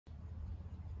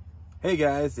Hey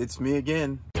guys, it's me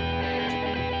again.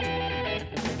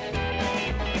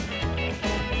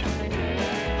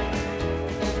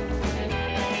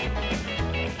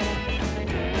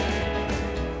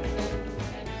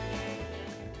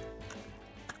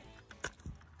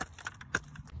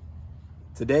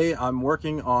 Today I'm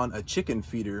working on a chicken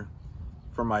feeder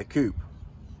for my coop.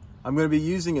 I'm going to be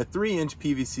using a 3-inch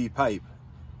PVC pipe,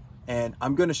 and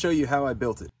I'm going to show you how I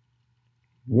built it.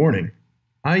 Warning: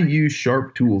 I use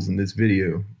sharp tools in this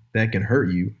video that can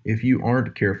hurt you if you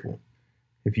aren't careful.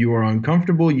 If you are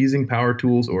uncomfortable using power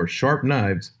tools or sharp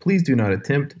knives, please do not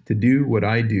attempt to do what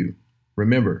I do.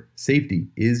 Remember, safety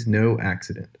is no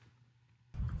accident.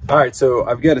 Alright, so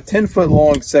I've got a 10-foot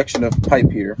long section of pipe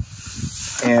here,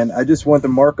 and I just want to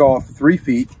mark off 3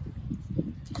 feet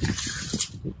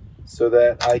so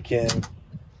that I can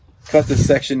cut this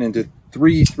section into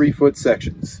 3-foot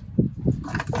sections.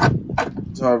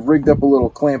 So I've rigged up a little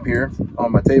clamp here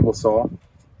on my table saw.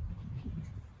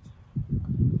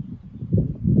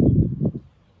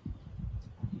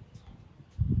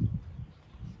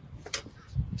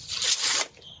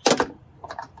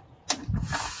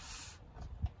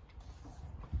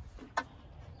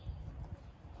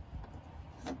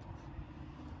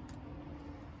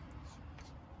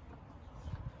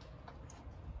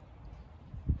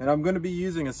 And I'm going to be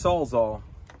using a sawzall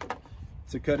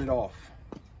to cut it off.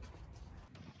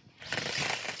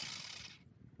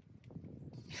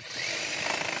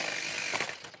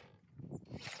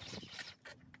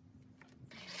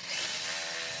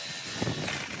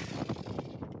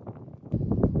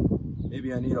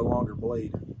 Maybe I need a longer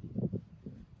blade.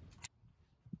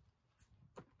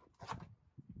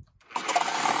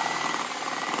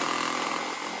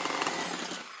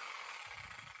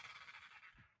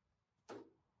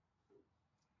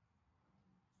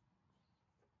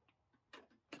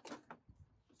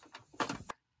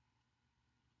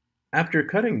 After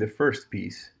cutting the first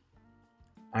piece,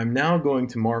 I'm now going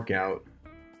to mark out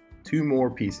 2 more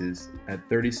pieces at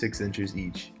 36 inches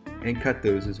each and cut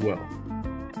those as well.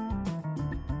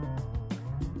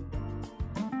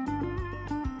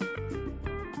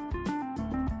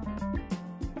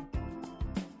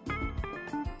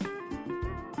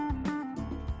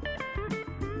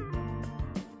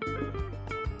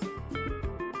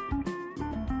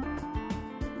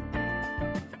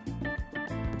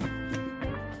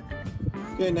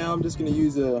 Okay, now I'm just going to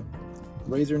use a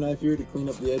razor knife here to clean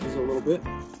up the edges a little bit.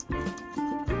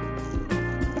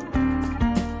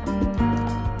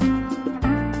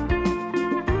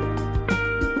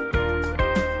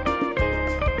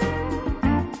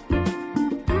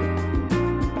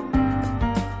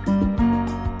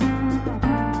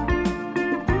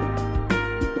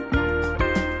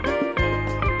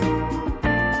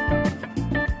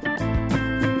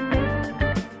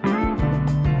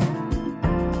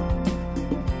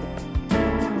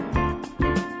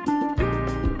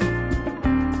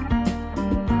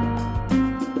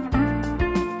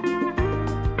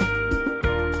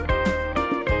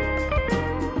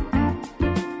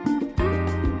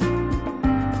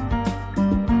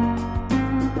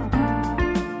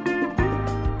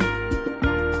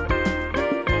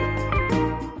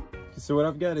 So what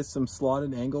I've got is some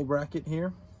slotted angle bracket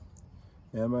here,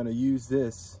 and I'm going to use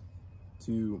this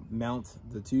to mount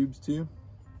the tubes to.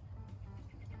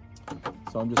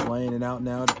 So I'm just laying it out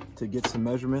now to get some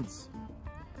measurements,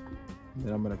 and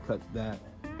then I'm going to cut that.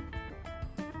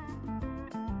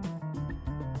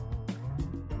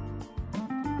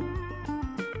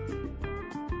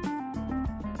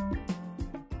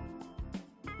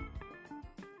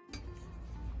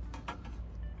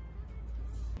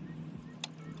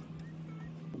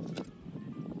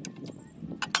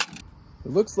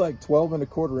 It looks like 12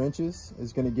 1/4 inches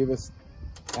is going to give us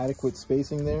adequate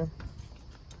spacing there,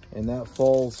 and that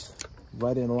falls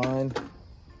right in line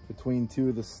between two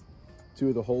of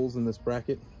the holes in this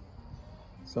bracket.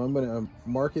 So I'm going to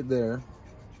mark it there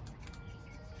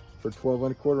for 12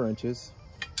 1/4 inches,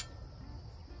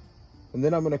 and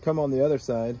then I'm going to come on the other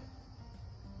side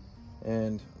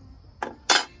and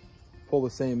pull the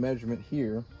same measurement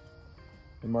here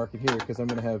and mark it here, because I'm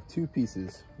going to have 2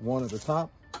 pieces, one at the top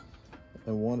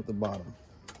and one at the bottom.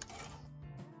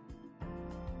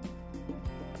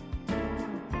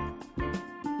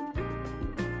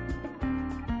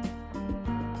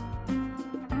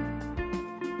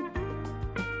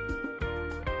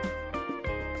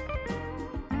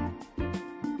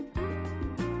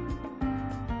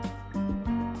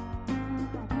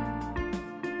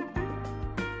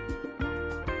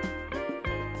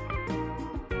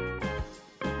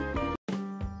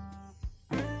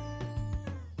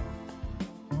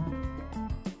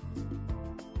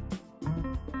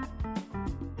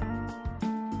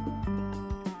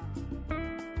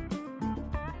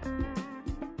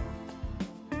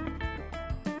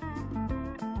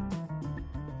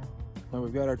 So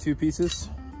we've got our two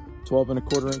pieces,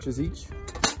 12¼ inches each.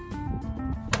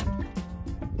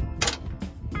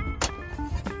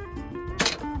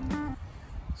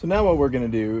 So now what we're going to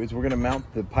do is we're going to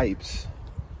mount the pipes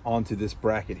onto this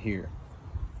bracket here.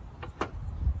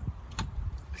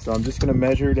 So I'm just going to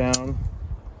measure down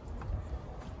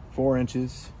 4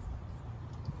 inches,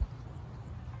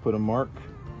 put a mark.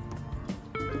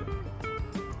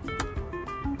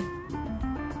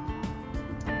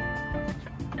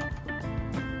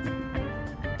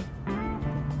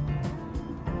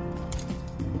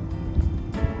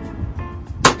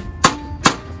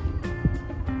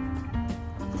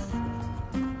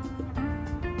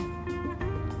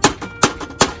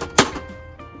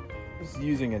 Just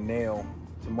using a nail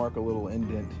to mark a little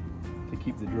indent to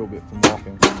keep the drill bit from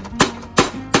walking.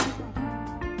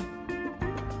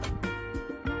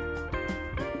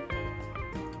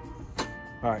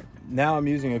 Alright, now I'm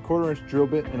using a 1/4 inch drill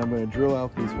bit and I'm going to drill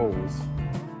out these holes.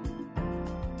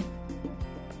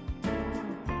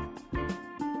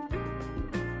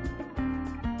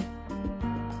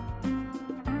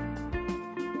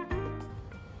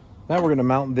 Now we're going to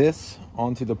mount this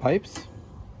onto the pipes.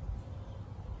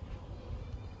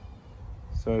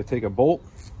 So take a bolt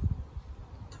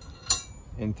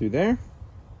in through there.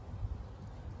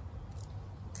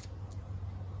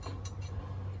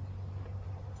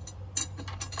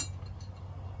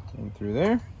 In through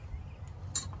there.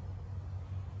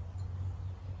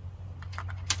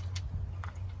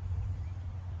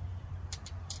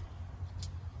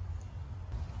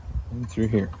 And through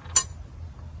here.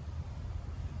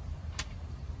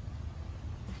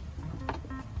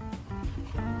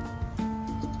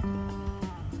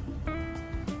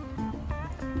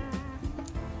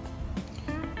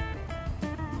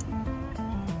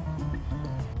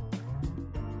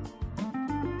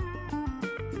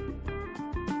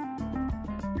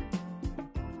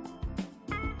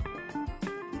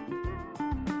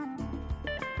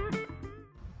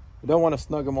 I don't want to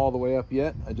snug them all the way up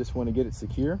yet. I just want to get it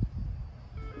secure.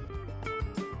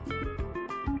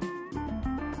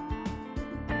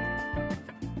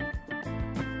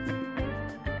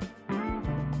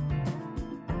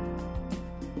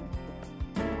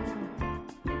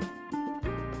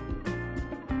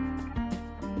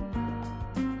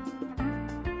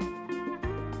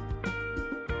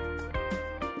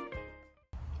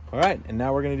 All right, and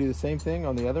now we're going to do the same thing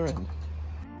on the other end.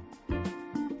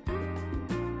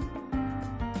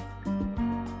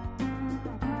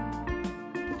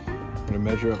 I'm going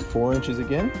to measure up 4 inches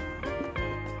again.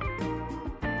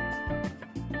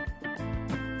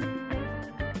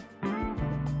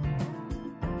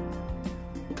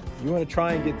 You want to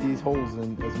try and get these holes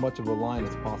in as much of a line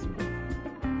as possible.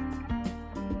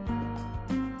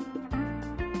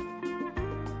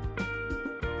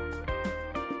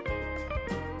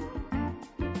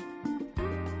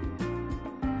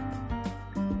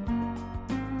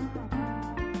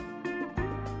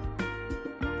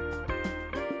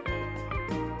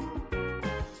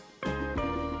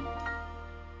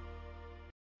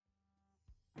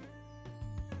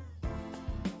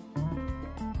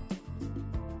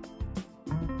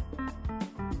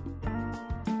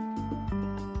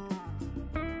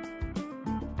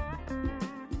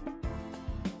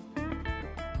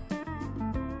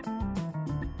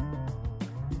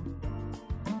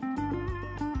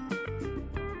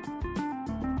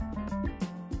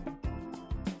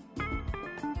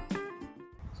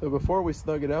 So before we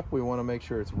snug it up, we want to make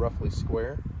sure it's roughly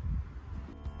square.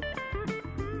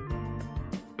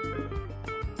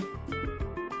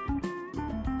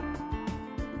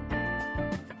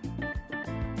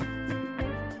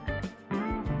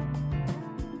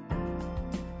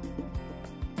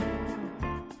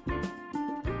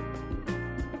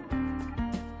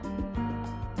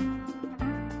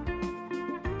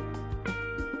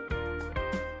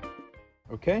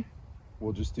 Okay,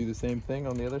 we'll just do the same thing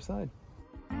on the other side.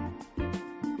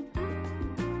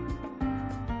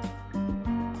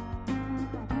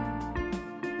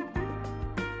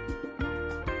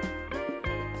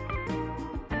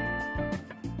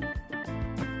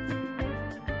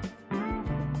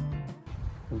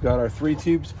 We've got our 3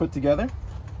 tubes put together,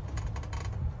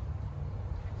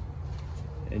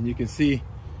 and you can see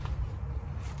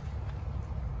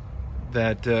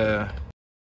that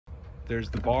there's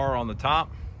the bar on the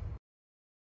top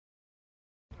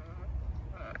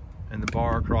and the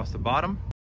bar across the bottom,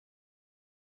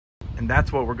 and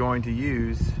that's what we're going to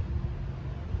use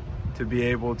to be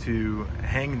able to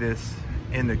hang this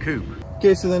in the coop.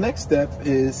 Okay, so the next step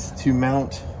is to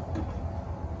mount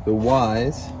the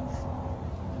Ys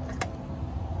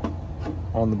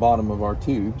on the bottom of our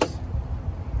tubes.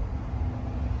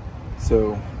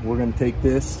 So we're going to take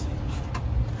this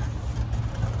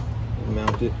and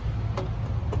mount it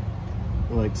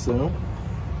like so.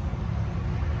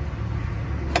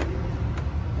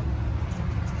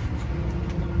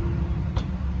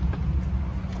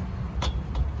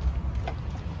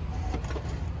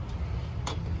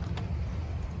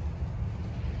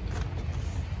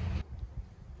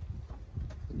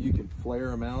 You can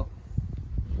flare them out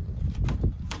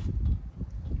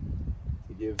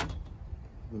to give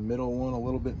the middle one a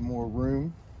little bit more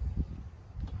room.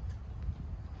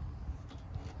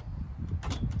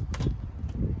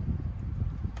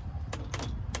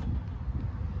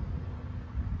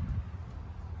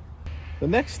 The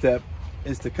next step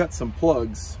is to cut some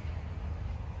plugs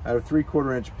out of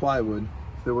 3/4 inch plywood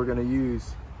that we're going to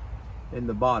use in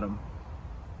the bottom.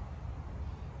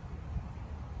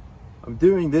 I'm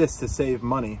doing this to save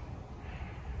money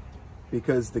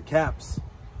because the caps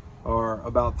are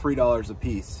about $3 a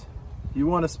piece. If you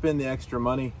want to spend the extra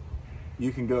money,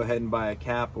 you can go ahead and buy a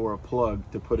cap or a plug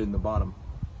to put in the bottom.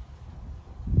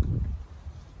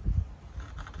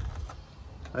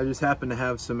 I just happen to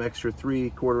have some extra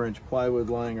 3/4 inch plywood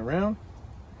lying around,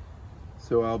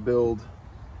 so I'll build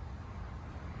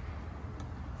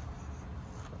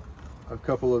a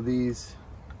couple of these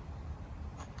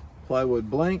plywood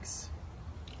blanks.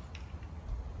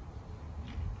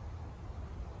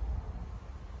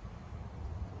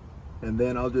 And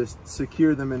then I'll just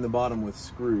secure them in the bottom with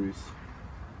screws.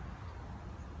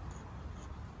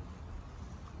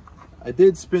 I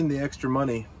did spend the extra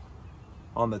money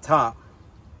on the top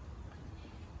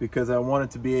because I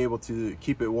wanted to be able to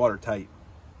keep it watertight.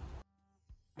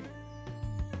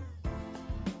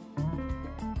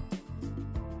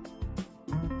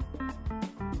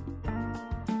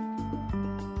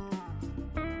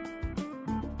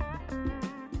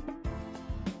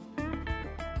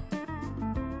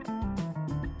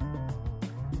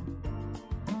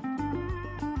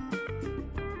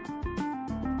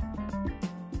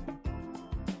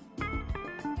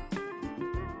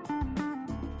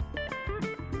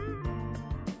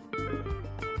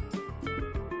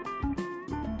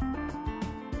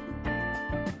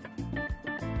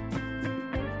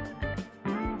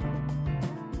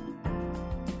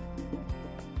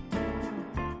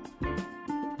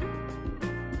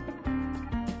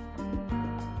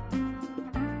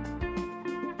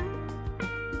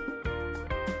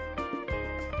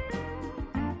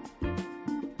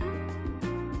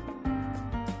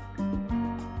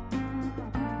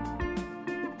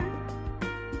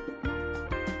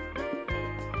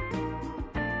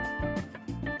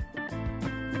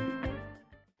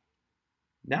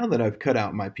 Now that I've cut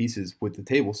out my pieces with the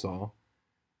table saw,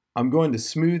 I'm going to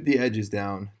smooth the edges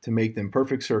down to make them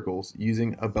perfect circles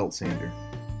using a belt sander.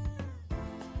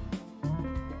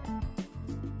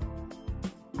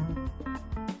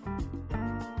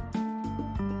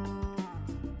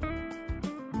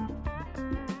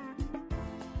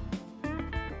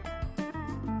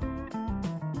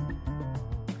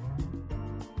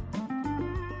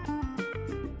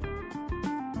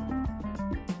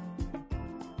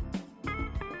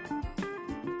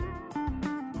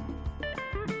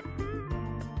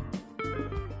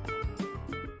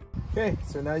 Okay,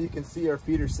 so now you can see our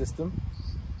feeder system.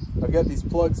 I've got these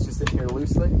plugs just in here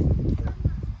loosely,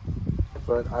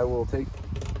 but I will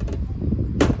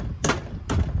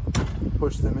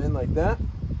push them in like that,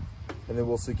 and then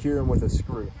we'll secure them with a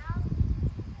screw.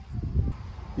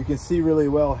 You can see really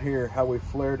well here how we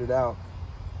flared it out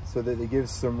so that it gives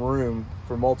some room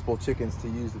for multiple chickens to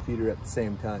use the feeder at the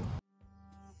same time.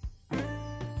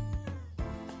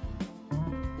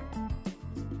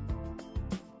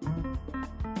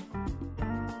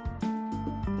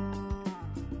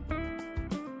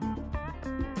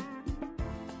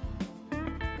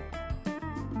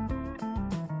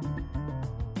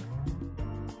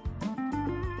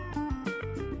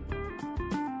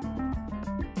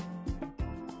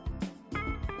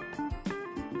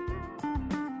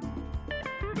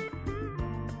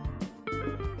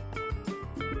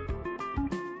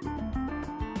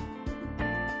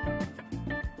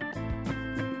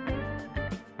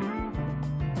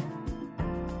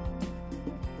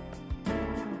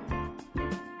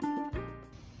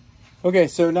 Okay,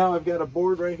 so now I've got a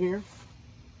board right here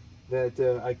that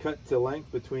I cut to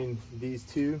length between these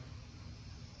two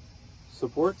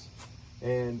supports,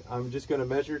 and I'm just going to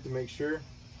measure to make sure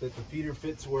that the feeder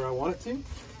fits where I want it to.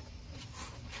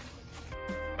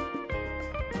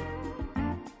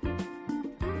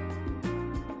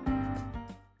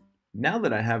 Now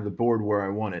that I have the board where I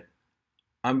want it,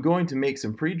 I'm going to make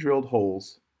some pre-drilled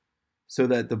holes so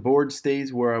that the board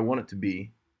stays where I want it to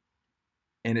be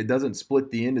and it doesn't split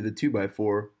the end of the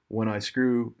 2x4 when I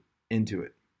screw into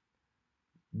it.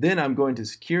 Then I'm going to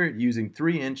secure it using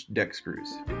 3-inch deck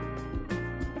screws.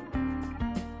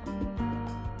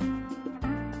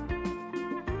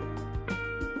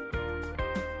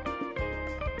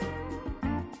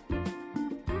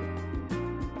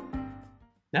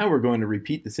 Now we're going to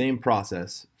repeat the same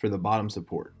process for the bottom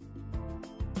support.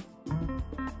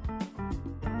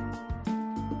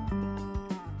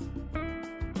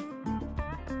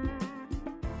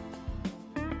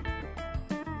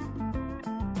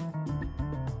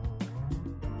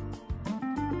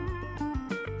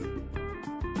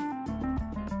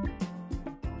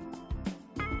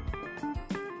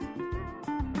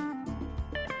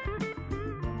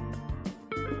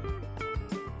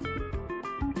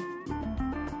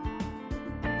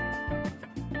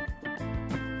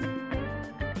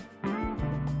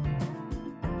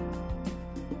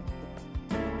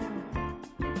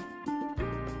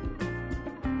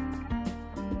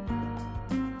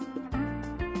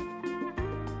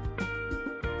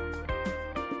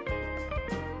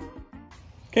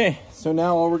 Okay, so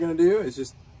now all we're gonna do is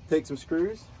just take some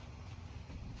screws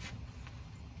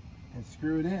and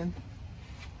screw it in.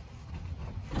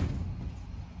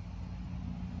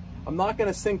 I'm not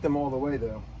gonna sink them all the way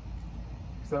though,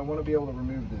 because I want to be able to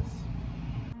remove this.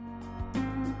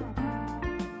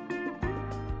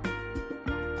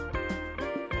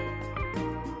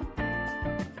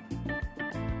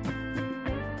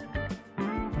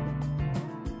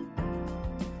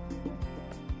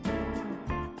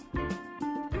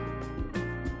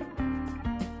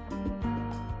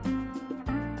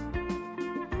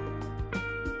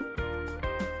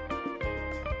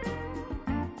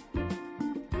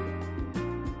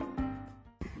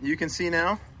 You can see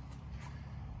now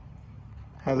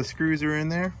how the screws are in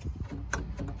there,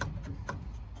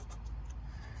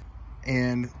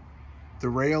 and the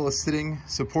rail is sitting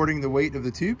supporting the weight of the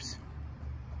tubes.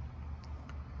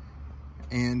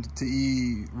 And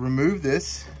to remove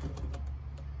this,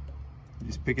 you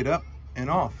just pick it up and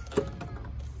off.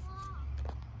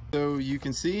 So you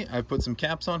can see I put some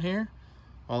caps on here.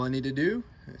 All I need to do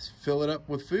is fill it up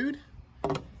with food,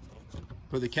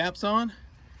 put the caps on,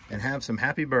 and have some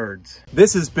happy birds.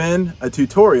 This has been a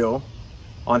tutorial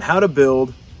on how to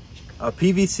build a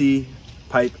PVC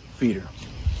pipe feeder.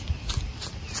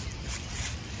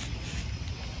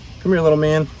 Come here, little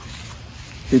man.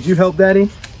 Did you help Daddy?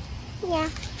 Yeah.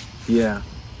 Yeah.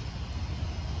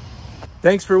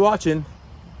 Thanks for watching.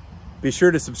 Be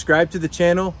sure to subscribe to the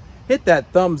channel, hit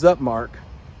that thumbs up mark,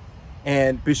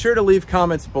 and be sure to leave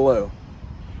comments below.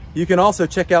 You can also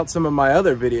check out some of my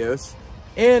other videos,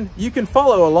 and you can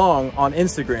follow along on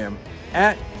Instagram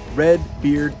at Red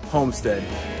Beard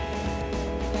Homestead.